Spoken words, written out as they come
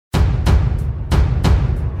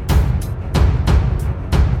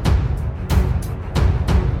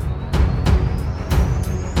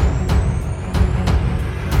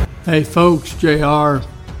Hey folks, JR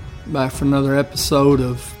back for another episode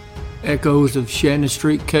of Echoes of Shannon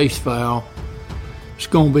Street Case File. It's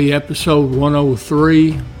going to be episode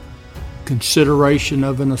 103, Consideration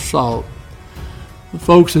of an Assault.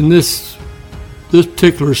 Folks, in this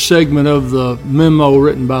particular segment of the memo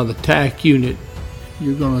written by the TAC unit,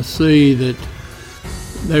 you're going to see that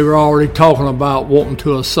they were already talking about wanting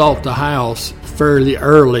to assault the house fairly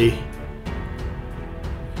early,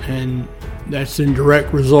 and that's in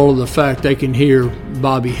direct result of the fact they can hear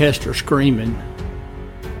Bobby Hester screaming,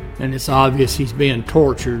 and it's obvious he's being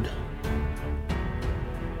tortured.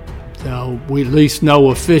 So we at least know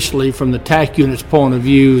officially from the TAC unit's point of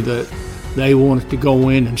view that they wanted to go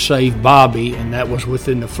in and save Bobby, and that was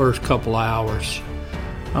within the first couple hours.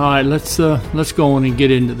 All right, let's go on and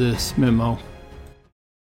get into this memo.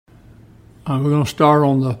 We're going to start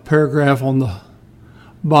on the paragraph on the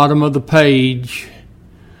bottom of the page.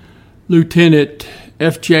 Lieutenant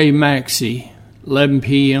F.J. Maxey, 11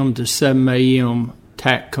 p.m. to 7 a.m.,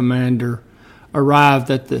 TAC commander,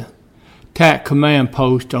 arrived at the TAC command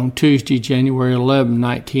post on Tuesday, January 11,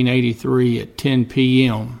 1983 at 10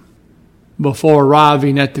 p.m. Before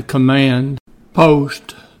arriving at the command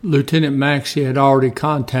post, Lieutenant Maxey had already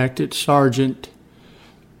contacted Sergeant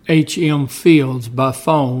H.M. Fields by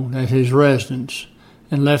phone at his residence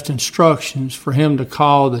and left instructions for him to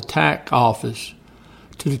call the TAC office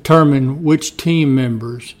to determine which team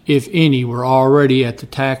members, if any, were already at the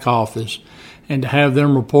TAC office and to have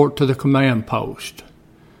them report to the command post.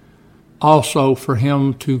 Also for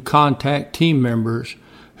him to contact team members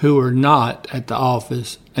who are not at the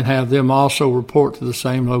office and have them also report to the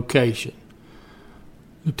same location.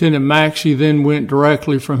 Lieutenant Maxey then went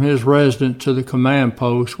directly from his residence to the command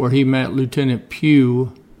post where he met Lieutenant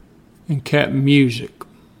Pugh and Captain Music.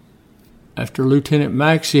 After Lieutenant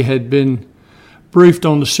Maxey had been briefed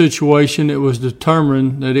on the situation, it was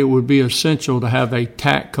determined that it would be essential to have a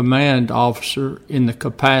TAC command officer in the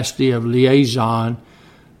capacity of liaison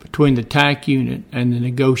between the TAC unit and the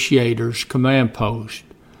negotiators' command post,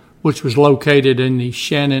 which was located in the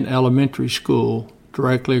Shannon Elementary School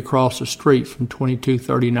directly across the street from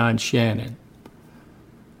 2239 Shannon.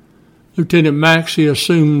 Lieutenant Maxey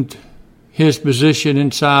assumed his position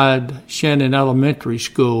inside Shannon Elementary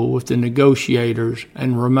School with the negotiators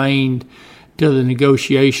and remained till the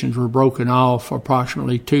negotiations were broken off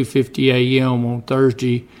approximately 2:50 a.m. on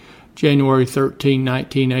Thursday, January 13,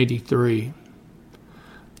 1983.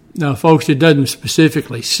 Now, folks, it doesn't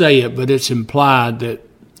specifically say it, but it's implied that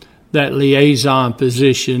that liaison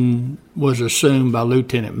position was assumed by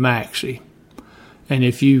Lieutenant Maxey. And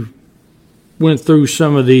if you went through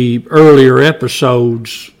some of the earlier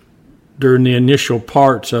episodes during the initial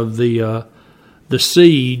parts of the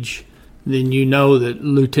siege, then you know that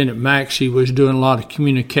Lieutenant Maxey was doing a lot of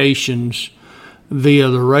communications via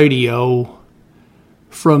the radio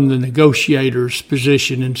from the negotiator's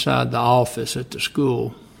position inside the office at the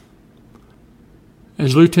school.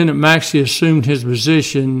 As Lieutenant Maxey assumed his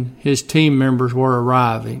position, his team members were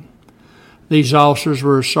arriving. These officers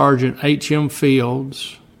were Sergeant H.M.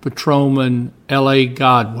 Fields, Patrolman L.A.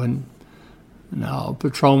 Godwin. Now,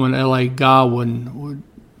 Patrolman L.A. Godwin would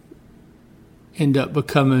end up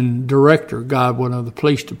becoming Director Godwin of the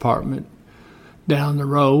police department down the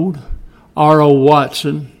road. R.O.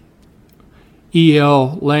 Watson,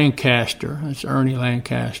 E.L. Lancaster, that's Ernie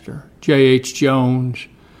Lancaster, J.H. Jones,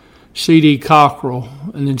 C.D. Cockrell,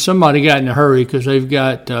 and then somebody got in a hurry because they've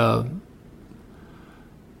got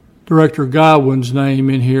Director Godwin's name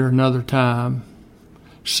in here another time,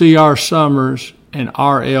 C.R. Summers, and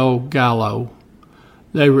R.L. Gallo.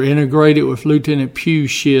 They were integrated with Lieutenant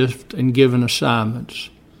Pugh's shift and given assignments.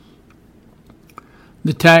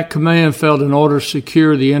 The TAC command felt in order to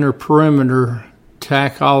secure the inner perimeter,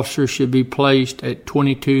 TAC officers should be placed at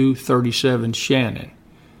 2237 Shannon.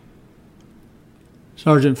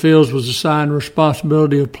 Sergeant Fields was assigned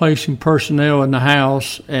responsibility of placing personnel in the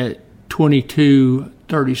house at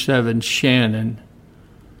 2237 Shannon.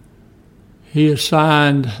 He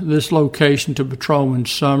assigned this location to Patrolman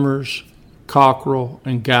Summers, Cockrell,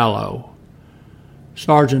 and Gallo.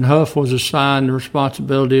 Sergeant Huff was assigned the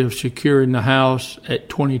responsibility of securing the house at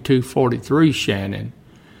 2243 Shannon,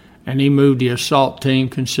 and he moved the assault team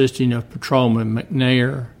consisting of Patrolman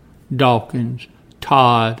McNair, Dawkins,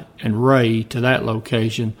 Todd, and Ray to that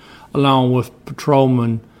location, along with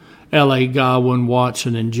Patrolman L.A. Godwin,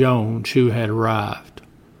 Watson, and Jones, who had arrived.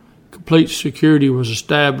 Complete security was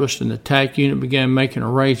established, and the TAC unit began making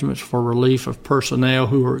arrangements for relief of personnel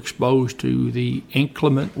who were exposed to the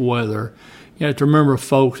inclement weather. You have to remember,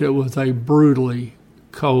 folks, it was a brutally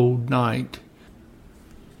cold night.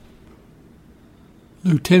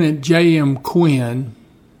 Lieutenant J.M. Quinn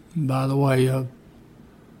By the way,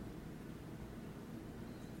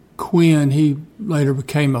 Quinn, he later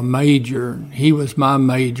became a major. He was my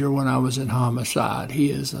major when I was in homicide.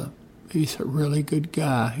 He's a really good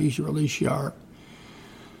guy. He's really sharp.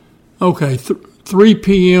 Okay, 3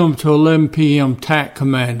 p.m. to 11 p.m. TAC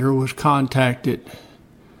commander was contacted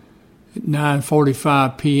at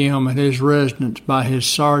 9:45 p.m. at his residence by his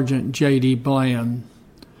Sergeant J.D. Bland.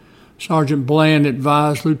 Sergeant Bland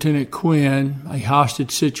advised Lieutenant Quinn a hostage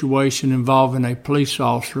situation involving a police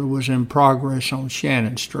officer was in progress on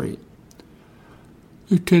Shannon Street.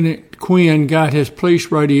 Lieutenant Quinn got his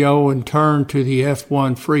police radio and turned to the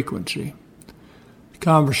F1 frequency. The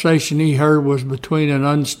conversation he heard was between an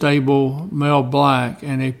unstable male black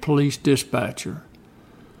and a police dispatcher.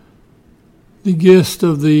 The gist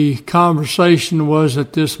of the conversation was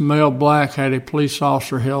that this male black had a police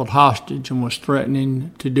officer held hostage and was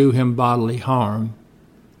threatening to do him bodily harm.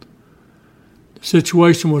 The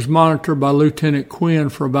situation was monitored by Lieutenant Quinn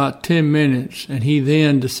for about 10 minutes, and he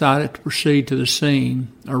then decided to proceed to the scene,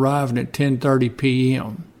 arriving at 10:30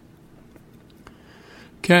 p.m.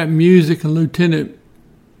 Captain Music and Lieutenant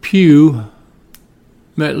Pugh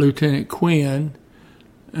met Lieutenant Quinn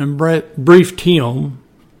and briefed him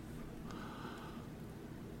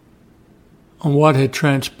on what had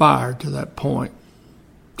transpired to that point.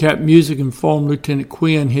 Captain Music informed Lieutenant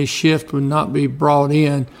Quinn his shift would not be brought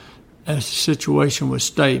in as the situation was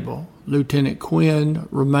stable. Lieutenant Quinn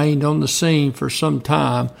remained on the scene for some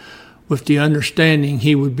time with the understanding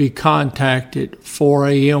he would be contacted 4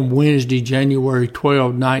 a.m. Wednesday, January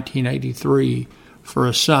 12, 1983 for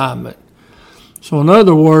assignment. So in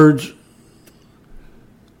other words,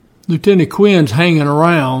 Lieutenant Quinn's hanging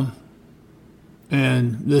around,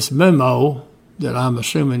 and this memo that I'm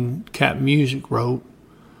assuming Captain Music wrote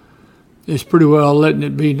is pretty well letting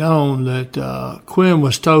it be known that Quinn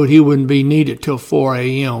was told he wouldn't be needed till 4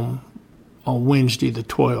 a.m. on Wednesday the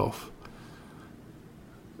 12th.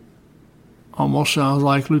 Almost sounds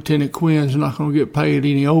like Lieutenant Quinn's not going to get paid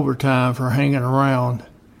any overtime for hanging around.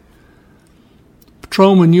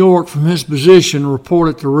 Patrolman York, from his position,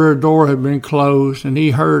 reported the rear door had been closed and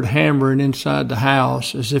he heard hammering inside the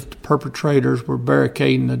house as if the perpetrators were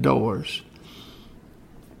barricading the doors.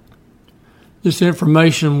 This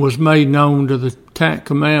information was made known to the TAC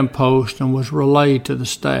command post and was relayed to the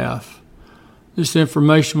staff. This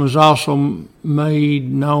information was also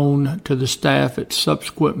made known to the staff at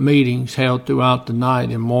subsequent meetings held throughout the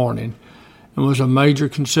night and morning, and was a major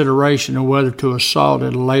consideration of whether to assault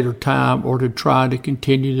at a later time or to try to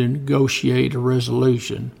continue to negotiate a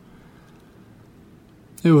resolution.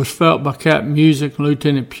 It was felt by Captain Music and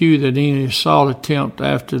Lieutenant Pugh that any assault attempt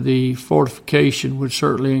after the fortification would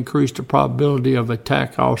certainly increase the probability of a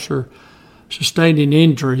TAC officer sustaining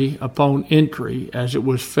injury upon entry, as it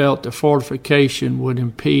was felt the fortification would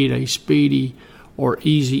impede a speedy or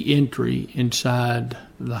easy entry inside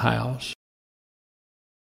the house.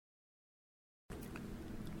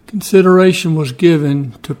 Consideration was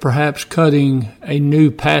given to perhaps cutting a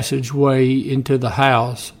new passageway into the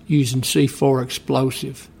house using C4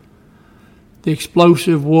 explosive. The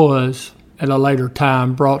explosive was, at a later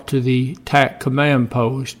time, brought to the TAC command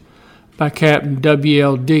post by Captain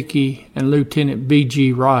W.L. Dickey and Lieutenant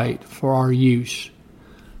B.G. Wright for our use.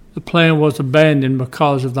 The plan was abandoned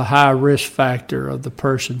because of the high risk factor of the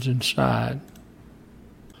persons inside.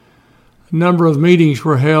 A number of meetings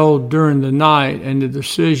were held during the night, and the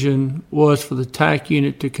decision was for the TAC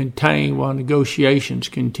unit to contain while negotiations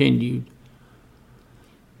continued.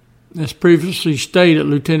 As previously stated,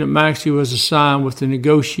 Lieutenant Maxey was assigned with the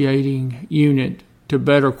negotiating unit to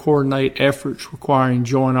better coordinate efforts requiring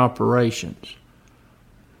joint operations.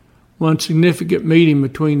 One significant meeting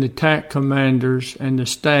between the TAC commanders and the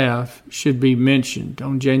staff should be mentioned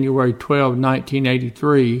on January 12,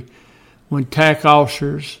 1983, when TAC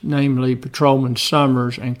officers, namely Patrolman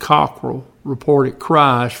Summers and Cockrell, reported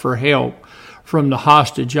cries for help from the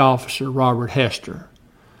hostage officer, Robert Hester.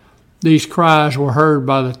 These cries were heard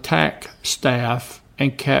by the TAC staff,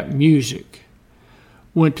 and Captain Music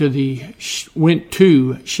went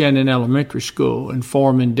to Shannon Elementary School,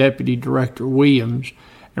 informing Deputy Director Williams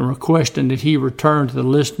and requesting that he return to the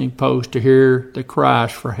listening post to hear the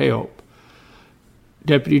cries for help.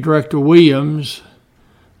 Deputy Director Williams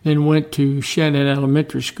then went to Shannon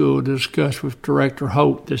Elementary School to discuss with Director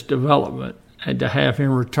Hope this development and to have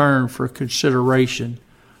him return for consideration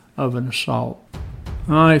of an assault.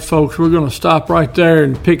 All right, folks, we're going to stop right there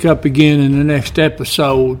and pick up again in the next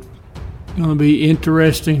episode. It's going to be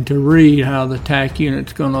interesting to read how the TAC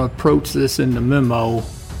unit's going to approach this in the memo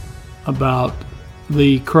about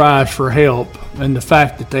the cries for help and the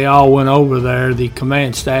fact that they all went over there, the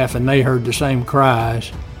command staff, and they heard the same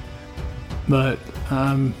cries. but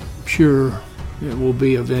I'm sure it will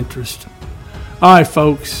be of interest. All right,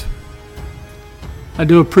 folks. I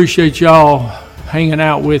do appreciate y'all hanging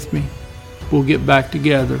out with me. We'll get back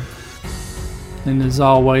together. And as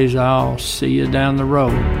always, I'll see you down the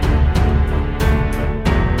road.